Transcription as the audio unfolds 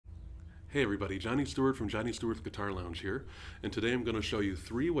Hey everybody, Johnny Stewart from Johnny Stewart's Guitar Lounge here, and today I'm going to show you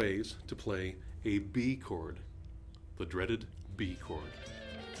 3 ways to play a B chord, the dreaded B chord.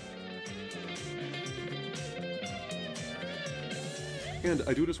 And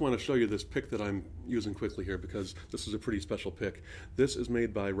I do just want to show you this pick that I'm using quickly here because this is a pretty special pick. This is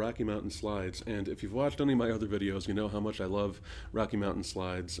made by Rocky Mountain Slides, and if you've watched any of my other videos, you know how much I love Rocky Mountain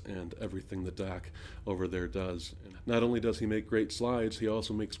Slides and everything that Doc over there does. And not only does he make great slides, he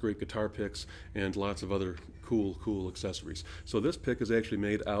also makes great guitar picks and lots of other cool accessories. So this pick is actually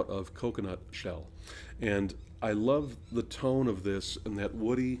made out of coconut shell, and I love the tone of this and that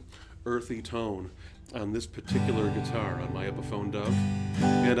woody, earthy tone on this particular guitar, on my Epiphone Dove,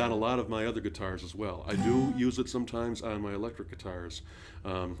 and on a lot of my other guitars as well. I do use it sometimes on my electric guitars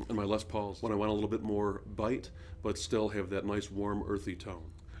and my Les Pauls when I want a little bit more bite, but still have that nice warm earthy tone.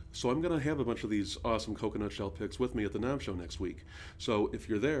 So I'm going to have a bunch of these awesome coconut shell picks with me at the NAMM Show next week. So if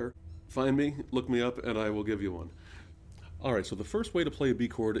you're there, find me, look me up, and I will give you one. Alright, so the first way to play a B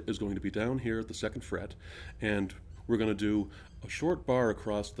chord is going to be down here at the 2nd fret, and we're going to do a short bar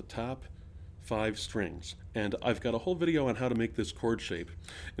across the top 5 strings. And I've got a whole video on how to make this chord shape.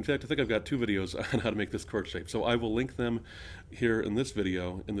 In fact, I think I've got 2 videos on how to make this chord shape. So I will link them here in this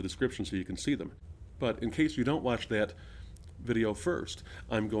video in the description so you can see them. But in case you don't watch that video first,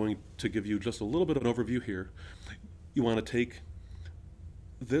 I'm going to give you just a little bit of an overview here. You want to take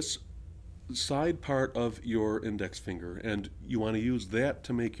this side part of your index finger and you want to use that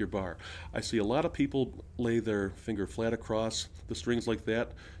to make your bar. I see a lot of people lay their finger flat across the strings like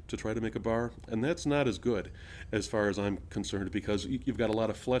that to try to make a bar, and that's not as good as far as I'm concerned because you've got a lot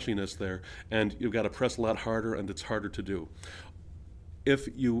of fleshiness there and you've got to press a lot harder and it's harder to do. If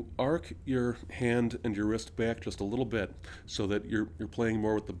you arc your hand and your wrist back just a little bit so that you're playing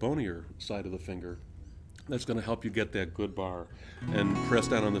more with the bonier side of the finger, that's going to help you get that good bar and press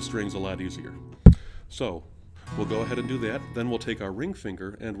down on the strings a lot easier. So we'll go ahead and do that. Then we'll take our ring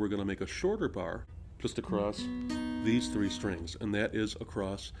finger and we're going to make a shorter bar just across these 3 strings, and that is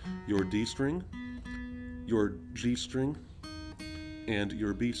across your D string, your G string, and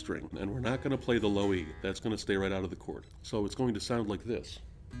your B string. And we're not going to play the low E. That's going to stay right out of the chord. So it's going to sound like this.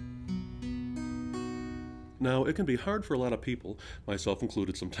 Now, it can be hard for a lot of people, myself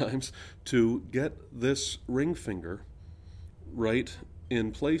included sometimes, to get this ring finger right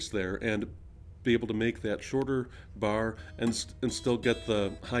in place there and be able to make that shorter bar and still get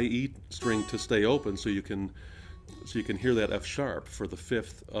the high E string to stay open so you can hear that F sharp for the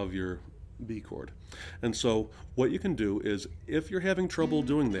 5th of your B chord. And so what you can do is, if you're having trouble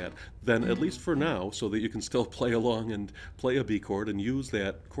doing that, then at least for now, so that you can still play along and play a B chord and use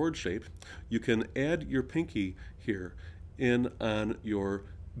that chord shape, you can add your pinky here in on your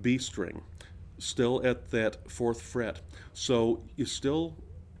B string, still at that 4th fret. So you still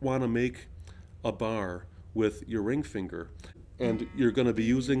want to make a bar with your ring finger, and you're going to be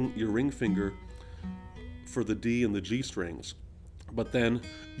using your ring finger for the D and the G strings. But then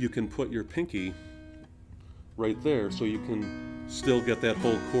you can put your pinky right there so you can still get that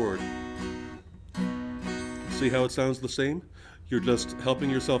whole chord. See how it sounds the same? You're just helping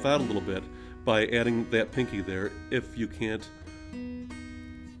yourself out a little bit by adding that pinky there if you can't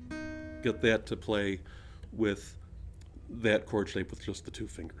get that to play with that chord shape with just the 2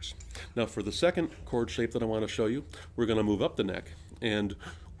 fingers. Now for the second chord shape that I want to show you, we're going to move up the neck and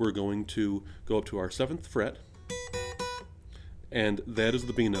we're going to go up to our 7th fret, and that is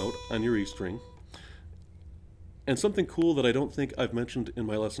the B note on your E string. And something cool that I don't think I've mentioned in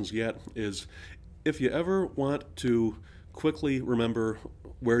my lessons yet is, if you ever want to quickly remember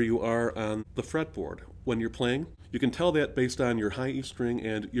where you are on the fretboard when you're playing, you can tell that based on your high E string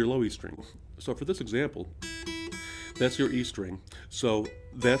and your low E string. So for this example, that's your E string, so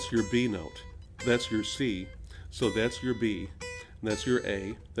that's your B note, that's your C, so that's your B, and that's your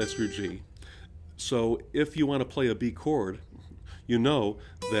A, that's your G. So if you want to play a B chord, you know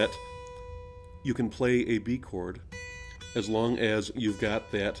that you can play a B chord as long as you've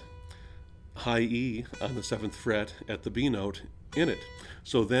got that high E on the 7th fret at the B note in it.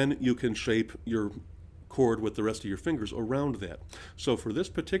 So then you can shape your chord with the rest of your fingers around that. So for this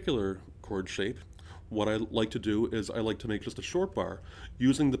particular chord shape, what I like to do is I like to make just a short bar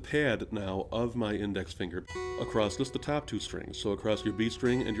using the pad now of my index finger across just the top 2 strings, so across your B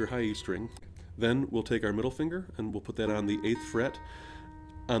string and your high E string. Then we'll take our middle finger and we'll put that on the 8th fret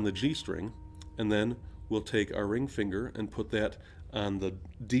on the G string, and then we'll take our ring finger and put that on the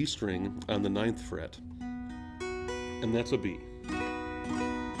D string on the 9th fret, and that's a B.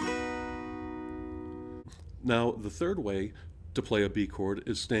 Now the third way to play a B chord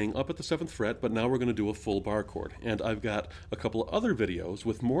is staying up at the 7th fret, but now we're going to do a full bar chord. And I've got a couple of other videos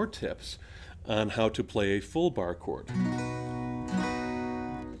with more tips on how to play a full bar chord.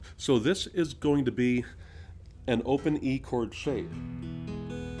 So this is going to be an open E chord shape,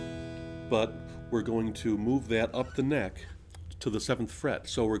 but we're going to move that up the neck to the 7th fret.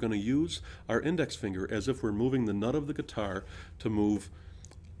 So we're going to use our index finger as if we're moving the nut of the guitar to move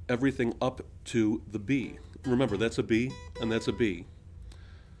everything up to the B. Remember, that's a B and that's a B.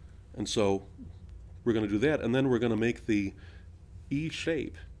 And so we're going to do that, and then we're going to make the E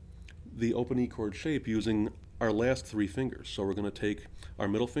shape, the open E chord shape, using our last 3 fingers. So we're going to take our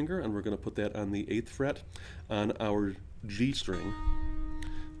middle finger and we're going to put that on the 8th fret on our G string.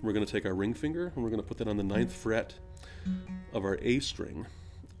 We're going to take our ring finger and we're going to put that on the 9th fret of our A string.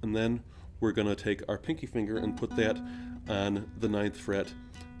 And then we're going to take our pinky finger and put that on the 9th fret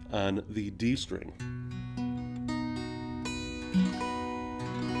on the D string.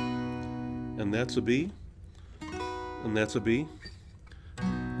 And that's a B, and that's a B,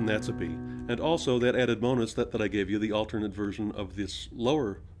 and that's a B. And also that added bonus that I gave you, the alternate version of this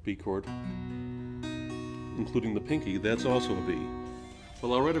lower B chord, including the pinky, that's also a B.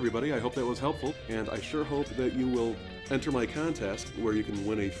 Well, alright everybody, I hope that was helpful, and I sure hope that you will enter my contest where you can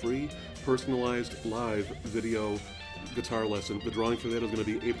win a free, personalized, live video guitar lesson. The drawing for that is going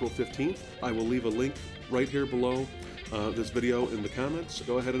to be April 15th. I will leave a link right here below this video in the comments.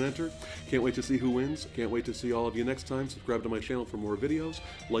 Go ahead and enter. Can't wait to see who wins. Can't wait to see all of you next time. Subscribe to my channel for more videos.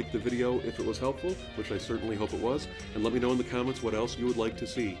 Like the video if it was helpful, which I certainly hope it was, and let me know in the comments what else you would like to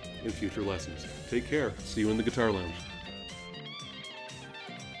see in future lessons. Take care. See you in the Guitar Lounge.